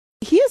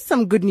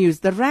some good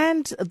news. The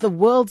rand, the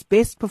world's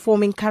best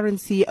performing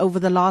currency over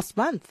the last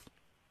month.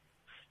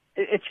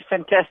 It's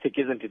fantastic,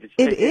 isn't it?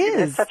 It is. It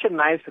has such a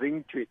nice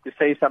ring to it to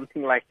say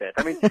something like that.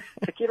 I mean,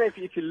 Sakina,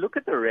 if you look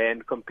at the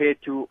rand compared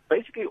to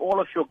basically all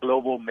of your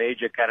global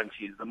major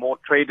currencies, the more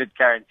traded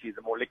currencies,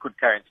 the more liquid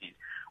currencies,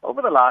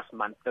 over the last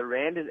month, the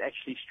rand has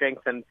actually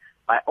strengthened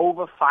by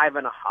over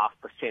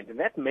 5.5%, and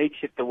that makes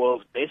it the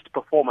world's best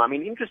performer. I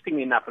mean,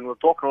 interestingly enough, and we'll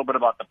talk a little bit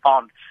about the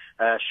pound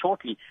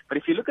shortly, but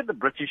if you look at the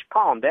British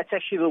pound, that's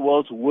actually the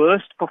world's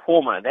worst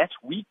performer. That's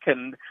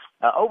weakened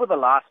over the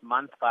last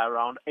month by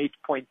around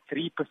 8.3%.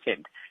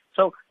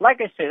 So,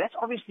 like I say, that's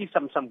obviously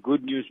some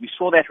good news. We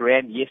saw that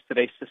rand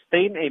yesterday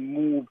sustain a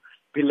move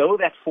below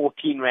that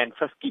 14 Rand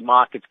 50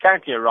 mark. It's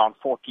currently around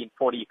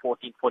 14.40,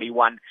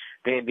 14.41,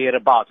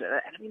 thereabouts.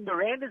 And I mean, the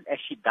rand has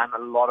actually done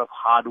a lot of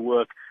hard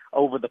work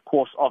over the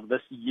course of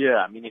this year.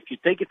 I mean, if you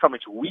take it from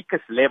its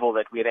weakest level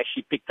that we had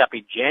actually picked up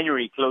in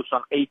January, close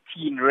on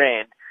 18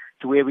 Rand,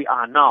 to where we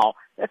are now,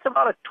 that's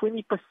about a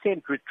 20%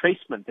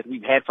 retracement that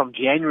we've had from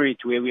January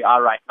to where we are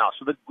right now.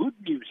 So the good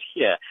news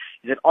here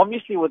is that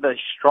obviously with a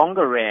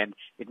stronger rand,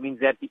 it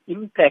means that the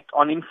impact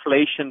on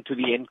inflation to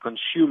the end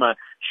consumer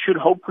should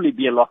hopefully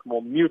be a lot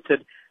more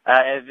muted.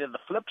 The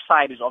flip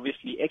side is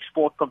obviously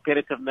export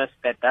competitiveness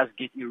that does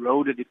get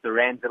eroded if the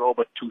rand's a little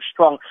bit too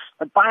strong.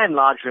 But by and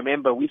large,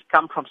 remember, we've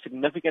come from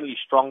significantly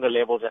stronger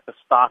levels at the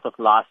start of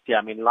last year.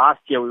 I mean, last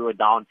year we were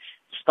down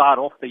to start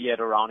off the year at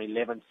around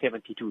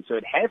 11.72. So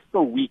it has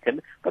still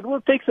weakened, but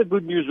we'll take the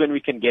good news when we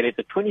can get it.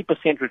 The 20%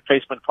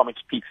 retracement from its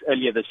peaks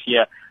earlier this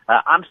year.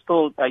 I'm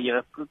still,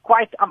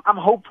 I'm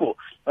hopeful.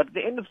 But at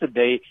the end of the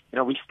day,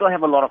 we still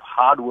have a lot of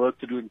hard work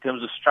to do in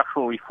terms of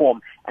structural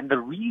reform. And the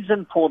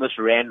reason for this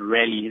rand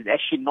rally has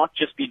actually not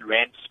just been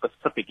rand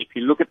specific. If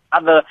you look at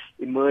other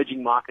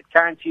emerging market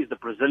currencies, the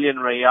Brazilian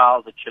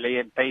real, the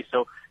Chilean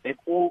peso, they've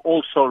all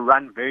also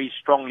run very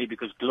strongly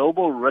because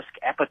global risk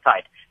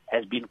appetite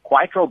has been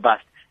quite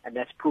robust, and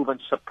that's proven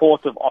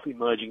supportive of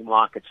emerging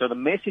markets. So the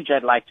message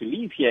I'd like to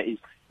leave here is,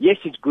 yes,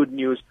 it's good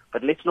news,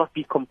 but let's not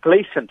be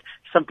complacent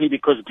simply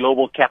because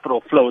global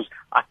capital flows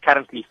are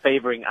currently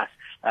favoring us.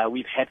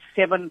 We've had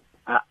seven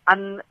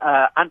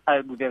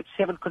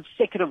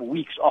consecutive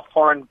weeks of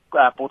foreign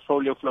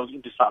portfolio flows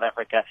into South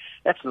Africa.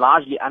 That's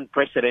largely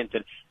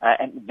unprecedented,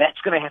 and that's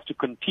going to have to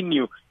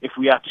continue if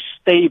we are to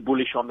stay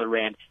bullish on the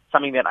rand,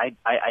 something that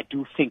I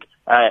do think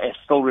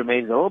still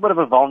remains a little bit of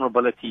a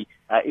vulnerability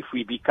if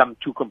we become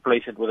too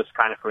complacent with this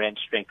kind of rand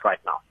strength right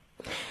now.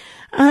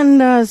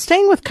 And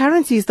staying with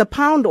currencies, the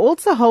pound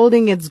also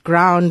holding its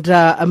ground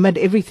amid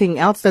everything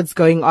else that's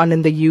going on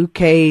in the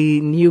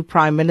UK. New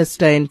Prime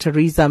Minister and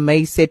Theresa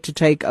May set to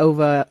take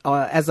over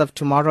as of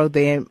tomorrow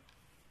there,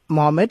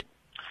 Mohammed.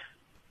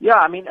 Yeah,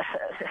 I mean,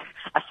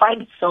 I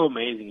find it so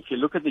amazing. If you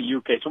look at the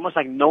UK, it's almost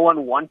like no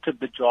one wanted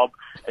the job.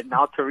 And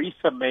now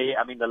Theresa May,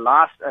 I mean, the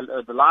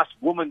last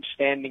woman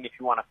standing, if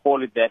you want to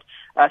call it that.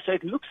 So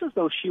it looks as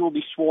though she will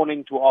be sworn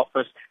into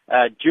office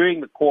during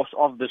the course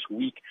of this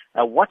week.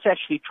 What's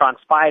actually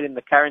transpired in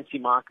the currency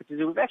market is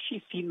that we've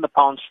actually seen the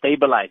pound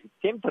stabilize. It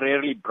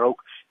temporarily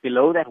broke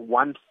below that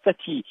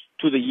 130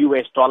 to the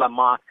US dollar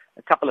mark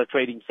a couple of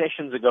trading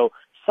sessions ago.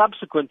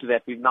 Subsequent to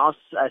that, we've now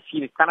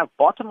seen it kind of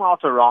bottom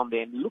out around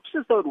there, and it looks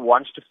as though it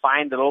wants to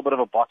find a little bit of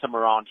a bottom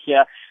around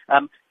here.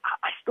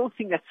 I still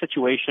think that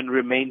situation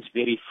remains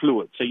very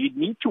fluid, so you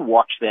need to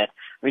watch that.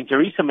 I mean,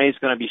 Theresa May is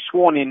going to be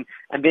sworn in,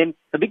 and then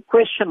the big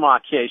question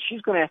mark here is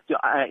she's going to have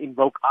to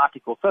invoke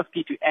Article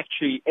 50 to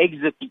actually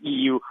exit the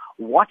EU.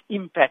 What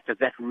impact does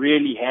that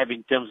really have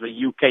in terms of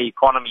the UK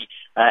economy,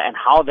 and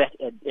how that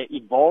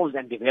evolves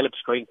and develops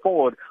going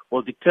forward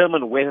will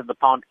determine whether the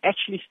pound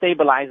actually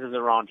stabilizes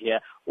around here,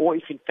 or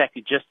if in fact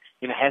it just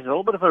has a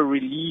little bit of a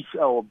relief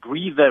or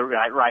breather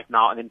right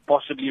now, and then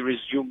possibly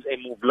resumes a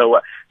move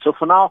lower. So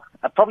for now,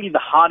 probably the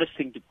hardest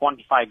thing to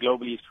quantify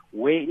globally is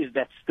where is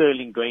that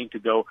sterling going to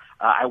go.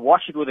 I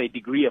watch it with a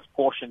degree of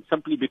caution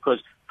simply because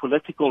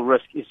political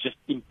risk is just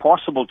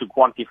impossible to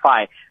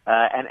quantify,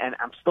 and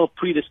I'm still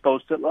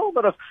predisposed to a little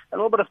bit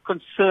of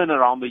concern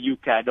around the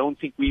UK. I don't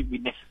think we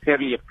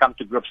necessarily have come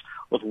to grips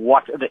with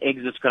what the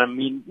exit's going to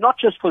mean, not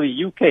just for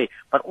the UK,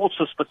 but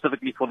also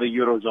specifically for the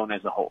Eurozone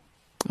as a whole.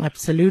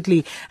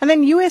 Absolutely. And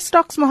then US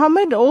stocks,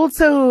 Mohammed,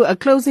 also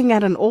closing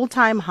at an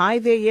all-time high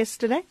there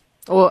yesterday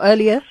or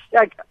earlier.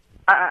 Yeah,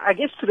 I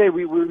guess today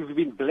we've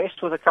been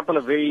blessed with a couple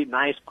of very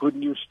nice good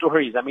news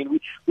stories. I mean,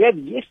 we had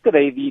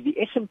yesterday the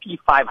S&P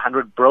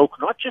 500 broke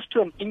not just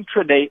to an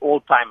intraday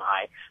all-time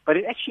high, but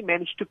it actually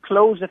managed to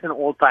close at an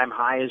all-time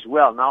high as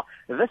well. Now,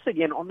 this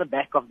again on the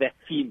back of that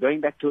theme, going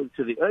back to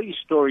the early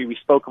story we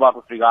spoke about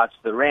with regards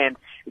to the rand,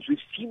 is we've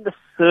seen the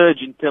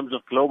surge in terms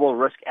of global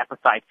risk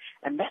appetite,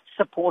 and that's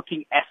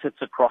supporting assets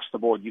across the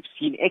board. You've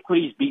seen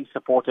equities being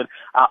supported.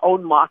 Our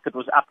own market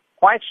was up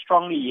quite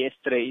strongly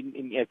yesterday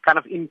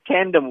in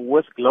tandem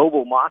with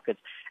global markets.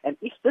 And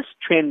if this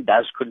trend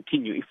does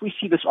continue, if we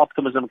see this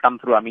optimism come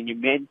through, I mean, you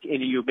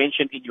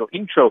mentioned in your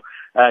intro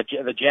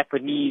the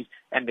Japanese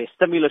and their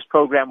stimulus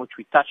program, which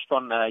we touched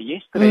on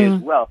yesterday as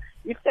well.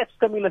 If that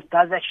stimulus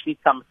does actually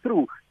come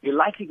through, you're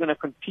likely going to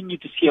continue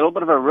to see a little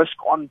bit of a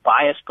risk-on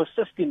bias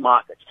persist in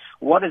markets.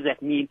 What does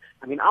that mean?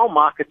 I mean, our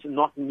markets are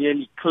not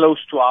nearly close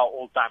to our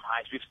all-time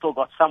highs. We've still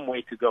got some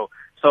way to go.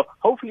 So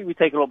hopefully we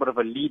take a little bit of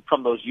a lead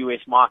from those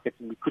U.S. markets,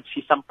 and we could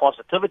see some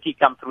positivity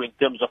come through in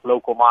terms of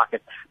local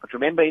markets. But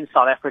remember, in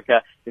South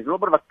Africa, there's a little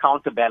bit of a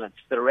counterbalance.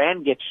 If the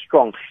rand gets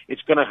strong,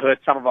 it's going to hurt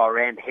some of our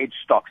rand hedge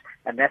stocks,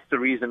 and that's the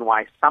reason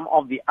why some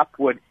of the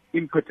upward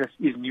impetus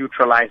is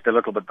neutralized a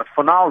little bit. But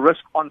for now,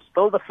 risk on,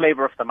 still the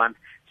flavor of the month.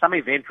 Some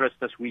event risk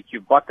this week.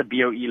 You've got the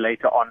BOE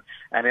later on,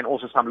 and then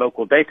also some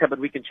local data, but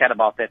we can chat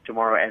about that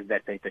tomorrow as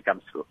that data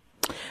comes through.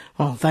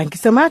 Well, thank you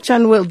so much,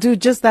 and we'll do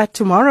just that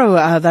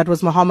tomorrow. That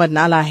was Mohammed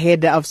Nalla,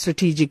 Head of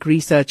Strategic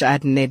Research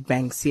at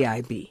Nedbank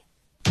CIB.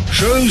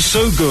 Show's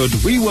so good,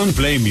 we won't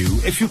blame you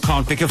if you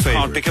can't pick a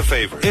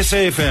favorite.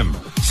 SAfm,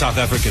 South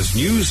Africa's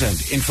news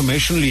and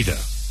information leader.